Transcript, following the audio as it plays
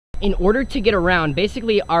in order to get around,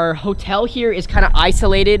 basically our hotel here is kind of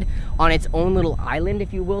isolated on its own little island,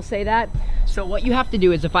 if you will say that. So what you have to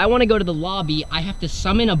do is, if I want to go to the lobby, I have to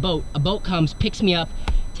summon a boat. A boat comes, picks me up,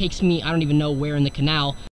 takes me, I don't even know where in the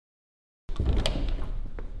canal.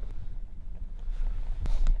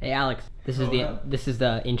 Hey Alex, this is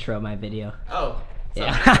the intro of my video. Oh.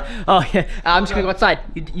 Yeah. Oh yeah. I'm just gonna go outside.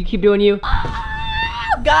 You keep doing you.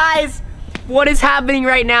 Guys, what is happening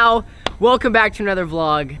right now? Welcome back to another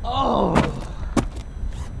vlog. Oh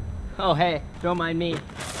hey, don't mind me.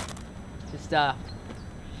 Just the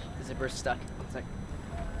zipper's stuck. It's like,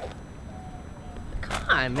 come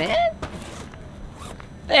on, man.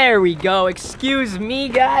 There we go. Excuse me,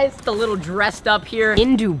 guys. It's a little dressed up here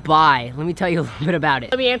in Dubai. Let me tell you a little bit about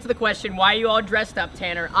it. Let me answer the question, why are you all dressed up,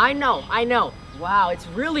 Tanner? I know. Wow, it's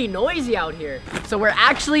really noisy out here. So we're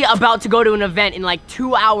actually about to go to an event in like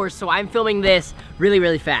 2 hours, so I'm filming this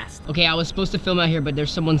really fast. Okay, I was supposed to film out here, but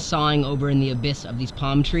there's someone sawing over in the abyss of these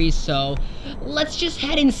palm trees, so let's just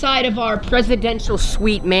head inside of our presidential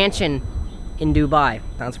suite mansion in Dubai.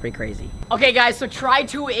 Sounds pretty crazy. Okay guys, so try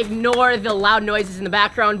to ignore the loud noises in the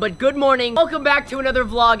background, but good morning. Welcome back to another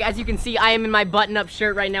vlog. As you can see, I am in my button-up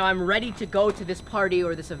shirt right now. I'm ready to go to this party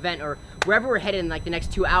or this event or wherever we're headed in like the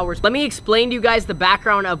next 2 hours. Let me explain to you guys the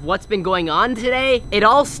background of what's been going on today. It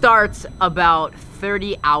all starts about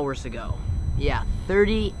 30 hours ago. Yeah,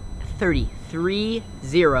 30.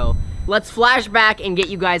 Let's flash back and get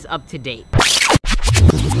you guys up to date.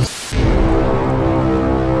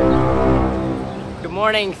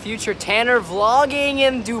 Morning, future Tanner vlogging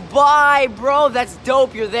in Dubai. Bro, that's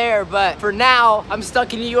dope you're there, but for now I'm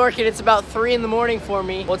stuck in New York and it's about 3 in the morning for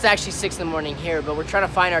me. Well, it's actually 6 in the morning here, but we're trying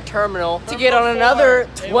to find our terminal to get on another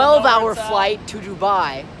 12-hour flight to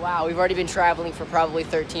Dubai. Wow, we've already been traveling for probably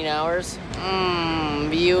 13 hours.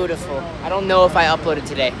 Beautiful. I don't know if I uploaded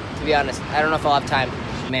today, to be honest. I don't know if I'll have time.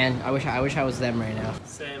 Man, I wish I was them right now.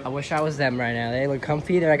 Same. I wish I was them right now. They look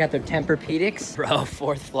comfy. I got their Tempur-Pedics. Bro,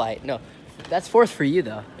 4th flight. No. That's 4th for you,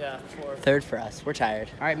 though. Yeah, 4th. 3rd for us. We're tired.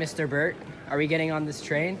 All right, Mr. Burt, are we getting on this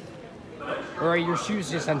train? Or are your shoes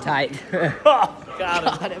just untied?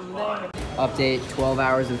 Got him there. Update, 12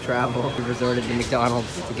 hours of travel. We resorted to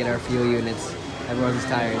McDonald's to get our fuel units. Everyone's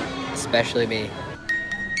tired, especially me.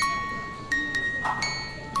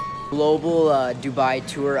 Global Dubai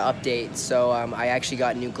tour update. So I actually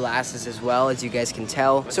got new glasses as well, as you guys can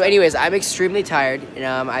tell. So anyways, I'm extremely tired and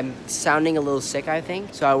I'm sounding a little sick, I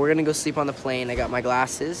think. So we're gonna go sleep on the plane. I got my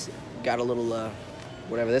glasses, got a little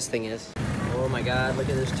whatever this thing is. Oh my god, look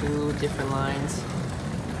at there's 2 different lines.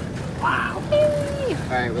 Wow. All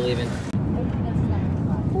right, we're leaving.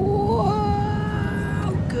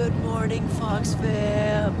 Whoa, good morning, Fox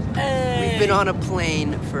fam. Hey. We've been on a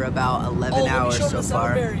plane for about 11 hours so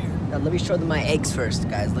far. Now, let me show them my eggs first,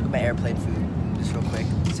 guys. Look at my airplane food, just real quick.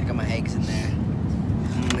 Stick on my eggs in there.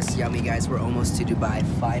 It's yummy, guys. We're almost to Dubai,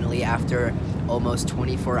 finally, after almost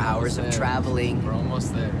 24 hours of traveling. We're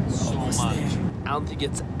almost there. So much. I don't think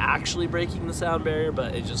it's actually breaking the sound barrier,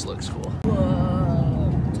 but it just looks cool.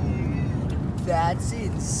 Whoa, dude. That's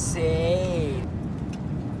insane.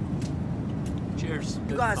 Cheers.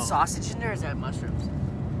 You got sausage in there, or is that mushrooms?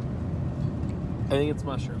 I think it's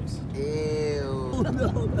mushrooms. Ew. Oh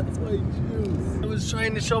no, that's my juice. I was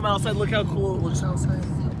trying to show them outside. Look how cool it looks outside.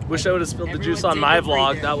 Wish I would have spilled the juice on my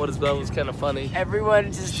vlog. That was kind of funny.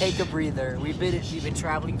 Everyone just take a breather. We've been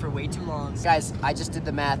traveling for way too long. Guys, I just did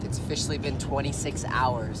the math. It's officially been 26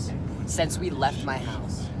 hours since we left my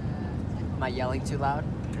house. Am I yelling too loud?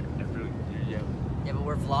 Yeah, but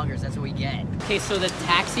we're vloggers. That's what we get. Okay, so the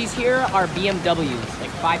taxis here are BMWs, like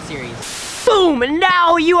 5 Series. Boom! And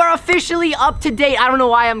now you are officially up to date. I don't know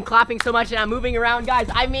why I'm clapping so much and I'm moving around. Guys,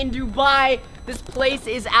 I'm in Dubai. This place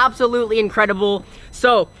is absolutely incredible.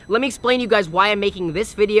 So let me explain to you guys why I'm making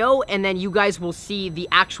this video, and then you guys will see the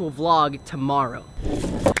actual vlog tomorrow.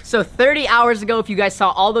 So 30 hours ago, if you guys saw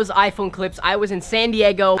all those iPhone clips, I was in San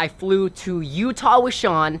Diego. I flew to Utah with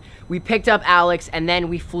Sean. We picked up Alex, and then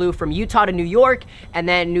we flew from Utah to New York, and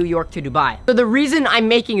then New York to Dubai. So the reason I'm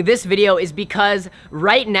making this video is because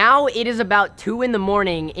right now it is about 2 in the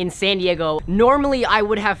morning in San Diego. Normally I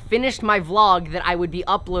would have finished my vlog that I would be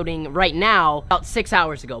uploading right now about 6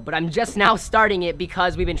 hours ago, but I'm just now starting it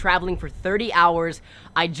because we've been traveling for 30 hours.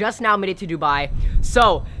 I just now made it to Dubai.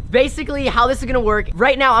 So basically how this is gonna work,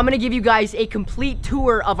 right now I'm gonna give you guys a complete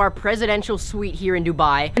tour of our presidential suite here in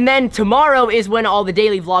Dubai. And then tomorrow is when all the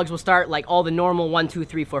daily vlogs will start, like all the normal 1, 2,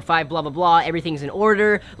 3, 4, 5, blah, blah, blah. Everything's in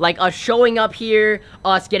order. Like us showing up here,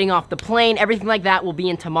 us getting off the plane, everything like that will be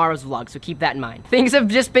in tomorrow's vlog, so keep that in mind. Things have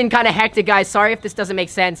just been kind of hectic, guys. Sorry if this doesn't make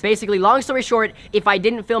sense. Basically, long story short, if I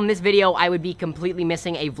didn't film this video, I would be completely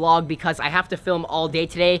missing a vlog because I have to film all day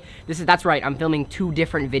today. That's right, I'm filming 2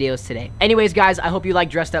 different videos today. Anyways, guys, I hope you like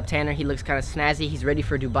Dressed Up Tanner. He looks kind of snazzy. He's ready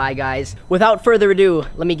for Dubai, guys. Without further ado,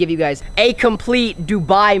 let me give you guys a complete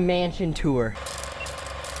Dubai mansion tour.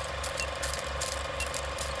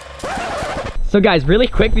 So guys, really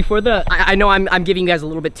quick before I know I'm giving you guys a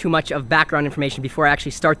little bit too much of background information before I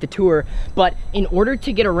actually start the tour, but in order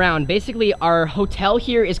to get around, basically our hotel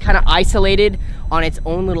here is kind of isolated on its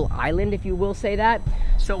own little island, if you will say that.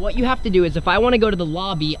 So what you have to do is if I want to go to the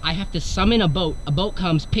lobby, I have to summon a boat. A boat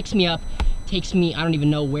comes, picks me up, takes me, I don't even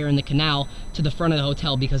know where in the canal, to the front of the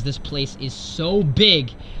hotel because this place is so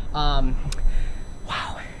big. Wow.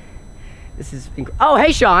 This is oh,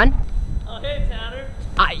 hey Sean. Oh, hey Tanner.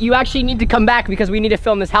 You actually need to come back because we need to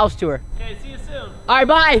film this house tour. Okay, see you soon. All right,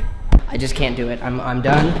 bye. I just can't do it. I'm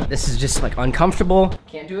done. This is just like uncomfortable.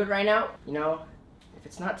 Can't do it right now. You know, if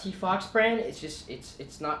it's not T-Fox brand, it's just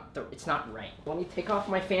it's not right. Let me take off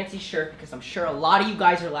my fancy shirt because I'm sure a lot of you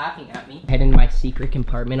guys are laughing at me. Head into my secret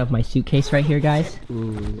compartment of my suitcase right here, guys.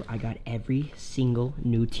 Ooh, I got every single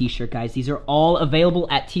new t-shirt, guys. These are all available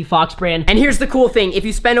at T-Fox brand. And here's the cool thing. If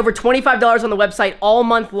you spend over $25 on the website all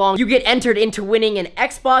month long, you get entered into winning an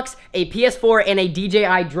Xbox, a PS4, and a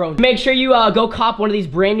DJI drone. Make sure you go cop one of these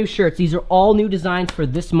brand new shirts. These are all new designs for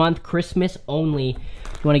this month, Christmas only.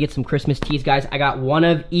 If you want to get some Christmas tees, guys, I got one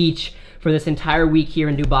of each for this entire week here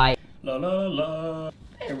in Dubai. La, la, la.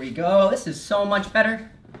 There we go. This is so much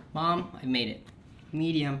better. Mom, I made it.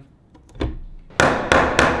 Medium. 1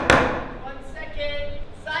 second.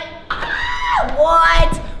 Ah,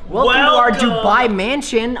 what? Welcome to our Dubai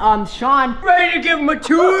mansion. Sean, ready to give him a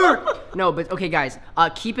tour. No, but okay, guys,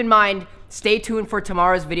 keep in mind, stay tuned for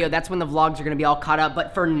tomorrow's video. That's when the vlogs are gonna be all caught up.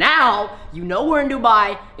 But for now, you know we're in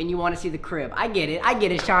Dubai and you wanna see the crib. I get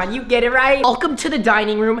it, Sean, you get it, right? Welcome to the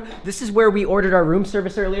dining room. This is where we ordered our room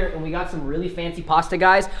service earlier and we got some really fancy pasta,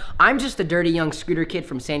 guys. I'm just a dirty young scooter kid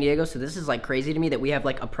from San Diego, so this is like crazy to me that we have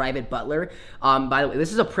like a private butler. By the way,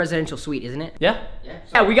 this is a presidential suite, isn't it? Yeah.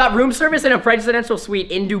 Yeah, we got room service in a presidential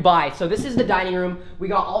suite in Dubai. So this is the dining room. We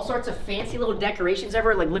got all sorts of fancy little decorations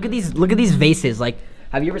ever. Like, look at these vases. Like,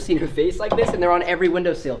 have you ever seen a vase like this? And they're on every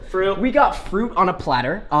windowsill. Fruit. We got fruit on a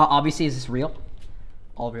platter. Obviously, is this real?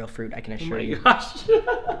 All real fruit, I can assure you. Oh my gosh.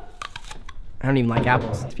 I don't even like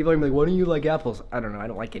apples. People are gonna be like, why don't you like apples? I don't know, I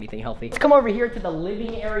don't like anything healthy. Let's come over here to the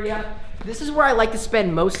living area. This is where I like to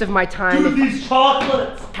spend most of my time. Dude, these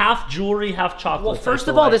chocolates. Half jewelry, half chocolate. Well, first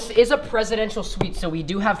of all, this is a presidential suite, so we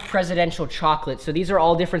do have presidential chocolate. So these are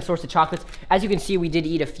all different sorts of chocolates. As you can see, we did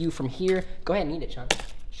eat a few from here. Go ahead and eat it, Sean.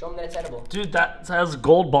 Show them that it's edible. Dude, that has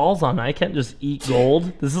gold balls on it. I can't just eat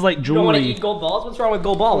gold. This is like jewelry. You don't want to eat gold balls? What's wrong with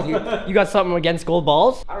gold balls? You got something against gold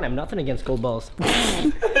balls? I don't have nothing against gold balls.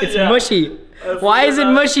 It's mushy. Why is it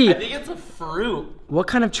mushy? I think it's a fruit. What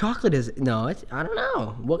kind of chocolate is it? No, I don't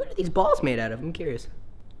know. What are these balls made out of? I'm curious.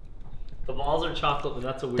 The balls are chocolate, but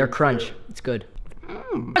that's a weird They're crunch. fruit. It's good.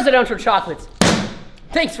 Presidential chocolates.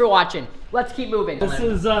 Thanks for watching. Let's keep moving. This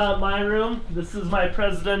is my room. This is my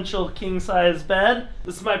presidential king-size bed.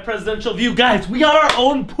 This is my presidential view. Guys, we got our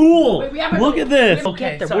own pool. Wait, Look at this.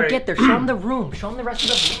 Okay, we'll get there. Show them the room. Show them the rest of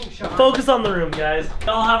the room, Sean. Focus on the room, guys. We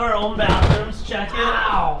all have our own bathrooms. Check it.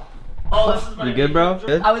 Ow. Oh, this is my. You good, bro?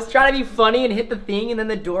 Good? I was trying to be funny and hit the thing, and then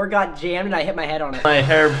the door got jammed, and I hit my head on it. My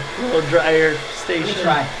hair blow dryer station. Let me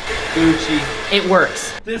try. Gucci. It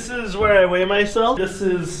works. This is where I weigh myself. This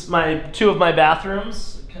is two of my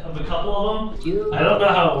bathrooms. Of a couple of them. I don't know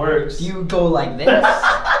how it works. Do you go like this?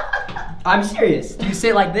 I'm serious. Do you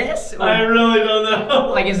sit like this? Or, I really don't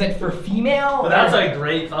know. like, is it for female? But that's a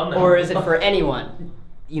great thumbnail. Or is it for anyone?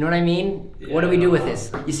 You know what I mean? Yeah, what do we do with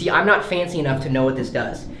this? You see, I'm not fancy enough to know what this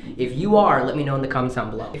does. If you are, let me know in the comments down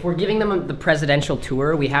below. If we're giving them the presidential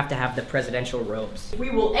tour, we have to have the presidential robes. We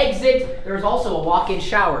will exit. There's also a walk-in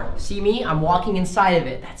shower. See me? I'm walking inside of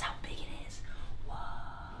it. That's how big it is. Whoa.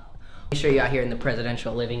 Let me show you out here in the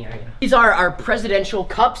presidential living area. These are our presidential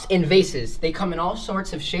cups and vases. They come in all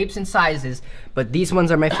sorts of shapes and sizes, but these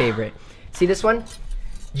ones are my favorite. See this one?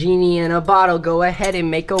 Genie in a bottle, go ahead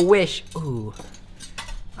and make a wish. Ooh.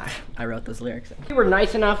 I wrote those lyrics. We were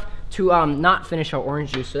nice enough to not finish our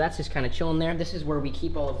orange juice, so that's just kind of chilling there. This is where we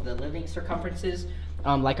keep all of the living circumferences,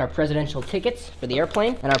 like our presidential tickets for the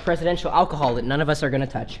airplane, and our presidential alcohol that none of us are gonna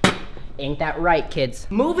touch. Ain't that right, kids?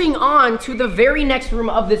 Moving on to the very next room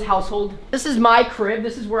of this household. This is my crib.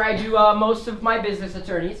 This is where I do most of my business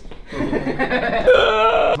attorneys.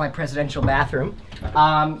 My presidential bathroom.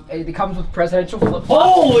 It comes with presidential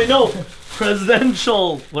flip-flops. Holy no!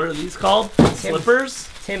 Presidential, what are these called? Slippers?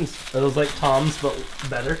 Tim's. Are those like Tom's, but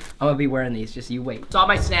better? I'm gonna be wearing these, just you wait. Saw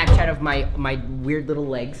my Snapchat of my weird little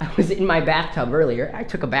legs. I was in my bathtub earlier. I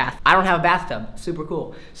took a bath. I don't have a bathtub, super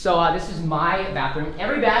cool. So this is my bathroom.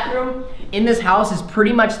 Every bathroom in this house is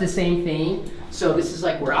pretty much the same thing. So this is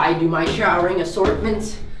like where I do my showering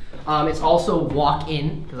assortment. It's also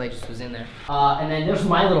walk-in, because I just was in there. And then there's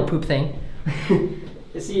my little poop thing.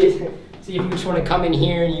 see if you just want to come in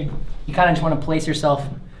here and you kind of just want to place yourself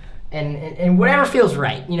and whatever feels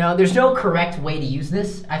right. You know, there's no correct way to use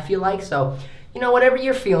this, I feel like. So, you know, whatever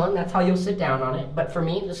you're feeling, that's how you'll sit down on it. But for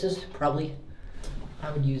me, this is probably how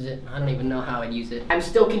I would use it. I don't even know how I'd use it. I'm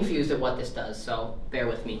still confused at what this does, so bear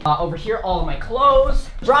with me. Over here, all of my clothes.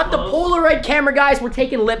 Brought the Polaroid camera, guys. We're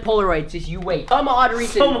taking lit Polaroids. Just you wait. Some odd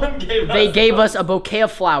reason, they gave us a bouquet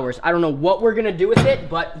of flowers. I don't know what we're gonna do with it,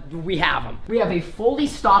 but we have them. We have a fully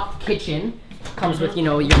stocked kitchen. Comes with, you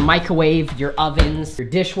know, your microwave, your ovens, your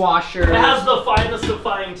dishwasher. It has the finest of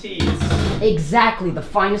fine teas. Exactly, the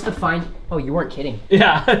finest of fine. Oh, you weren't kidding.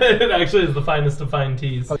 Yeah, it actually is the finest of fine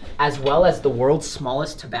teas. As well as the world's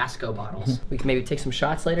smallest Tabasco bottles. We can maybe take some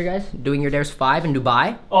shots later, guys. Doing your Dares 5 in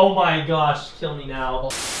Dubai. Oh my gosh, kill me now.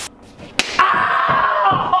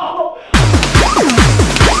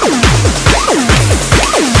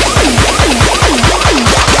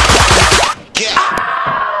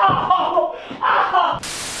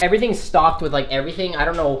 Everything's stocked with like everything. I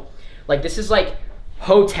don't know, like this is like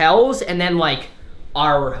hotels and then like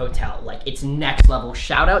our hotel. Like it's next level.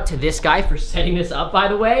 Shout out to this guy for setting this up, by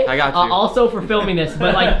the way. I got you. Also for filming this,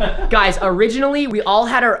 but like guys, originally we all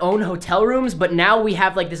had our own hotel rooms, but now we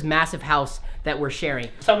have like this massive house that we're sharing.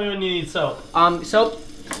 Tell me when you need soap. Soap.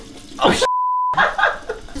 Oh,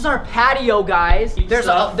 this is our patio, guys. There's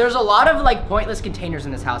a lot of like pointless containers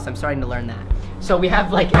in this house. I'm starting to learn that. So we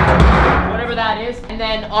have like whatever that is, and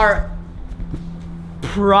then our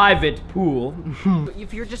private pool.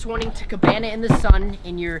 If you're just wanting to cabana in the sun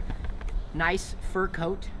in your nice fur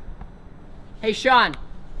coat. Hey, Sean.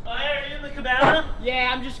 Oh, hey, are you in the cabana? Yeah,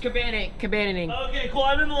 I'm just cabanaing. Okay, cool.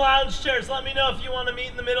 I'm in the lounge chairs. Let me know if you want to meet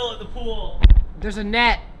in the middle at the pool. There's a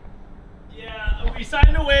net. Yeah, we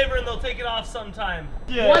signed a waiver and they'll take it off sometime.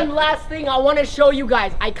 Yeah. One last thing I want to show you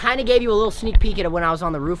guys. I kind of gave you a little sneak peek at it when I was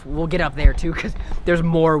on the roof. We'll get up there too because there's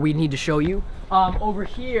more we need to show you. Over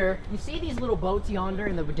here, you see these little boats yonder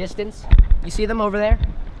in the distance? You see them over there?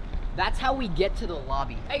 That's how we get to the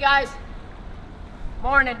lobby. Hey guys,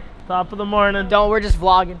 morning. Top of the morning. We're just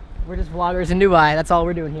vlogging. We're just vloggers in Dubai. That's all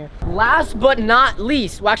we're doing here. Last but not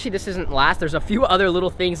least, well actually this isn't last. There's a few other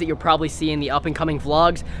little things that you'll probably see in the up and coming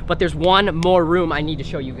vlogs, but there's one more room I need to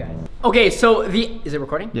show you guys. Okay, so is it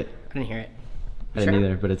recording? Yeah. I didn't hear it. I didn't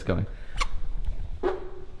either, but it's going.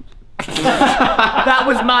 That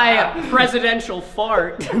was my presidential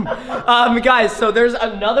fart. Guys, so there's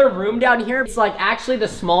another room down here. It's like actually the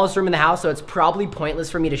smallest room in the house, so it's probably pointless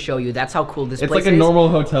for me to show you. That's how cool this place is. It's like a normal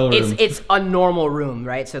hotel room. It's a normal room,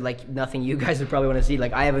 right? So like nothing you guys would probably want to see.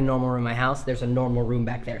 Like I have a normal room in my house. There's a normal room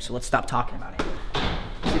back there. So let's stop talking about it.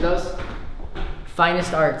 See those?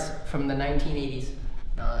 Finest arts from the 1980s.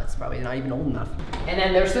 No, that's probably not even old enough. And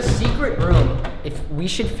then there's this secret room. If we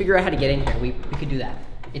should figure out how to get in here, we could do that.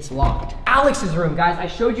 It's locked. Alex's room, guys. I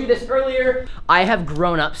showed you this earlier. I have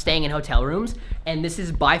grown up staying in hotel rooms, and this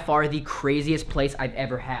is by far the craziest place I've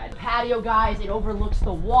ever had. Patio, guys. It overlooks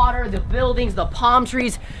the water, the buildings, the palm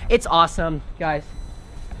trees. It's awesome, guys.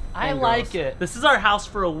 I like it. This is our house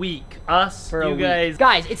for a week. Us, for you guys.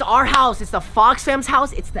 Guys, it's our house. It's the Fox fam's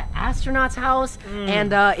house. It's the astronauts' house,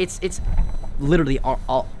 and it's literally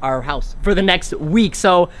our house for the next week.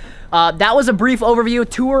 So that was a brief overview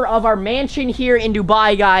tour of our mansion here in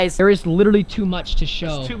Dubai, guys. There is literally too much to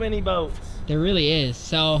show. There's too many boats. There really is.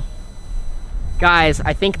 So guys,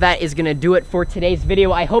 I think that is gonna do it for today's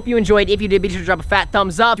video. I hope you enjoyed. If you did, be sure to drop a fat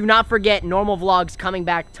thumbs up. Do not forget normal vlogs coming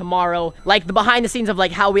back tomorrow. Like the behind the scenes of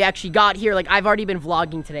like how we actually got here. Like I've already been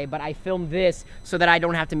vlogging today, but I filmed this so that I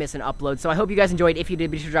don't have to miss an upload. So I hope you guys enjoyed. If you did,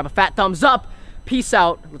 be sure to drop a fat thumbs up. Peace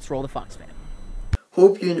out. Let's roll the Fox fam.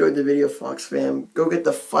 Hope you enjoyed the video, Fox fam. Go get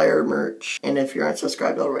the fire merch. And if you aren't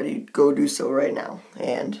subscribed already, go do so right now.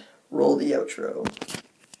 And roll the outro.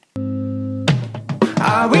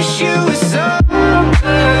 I wish you were so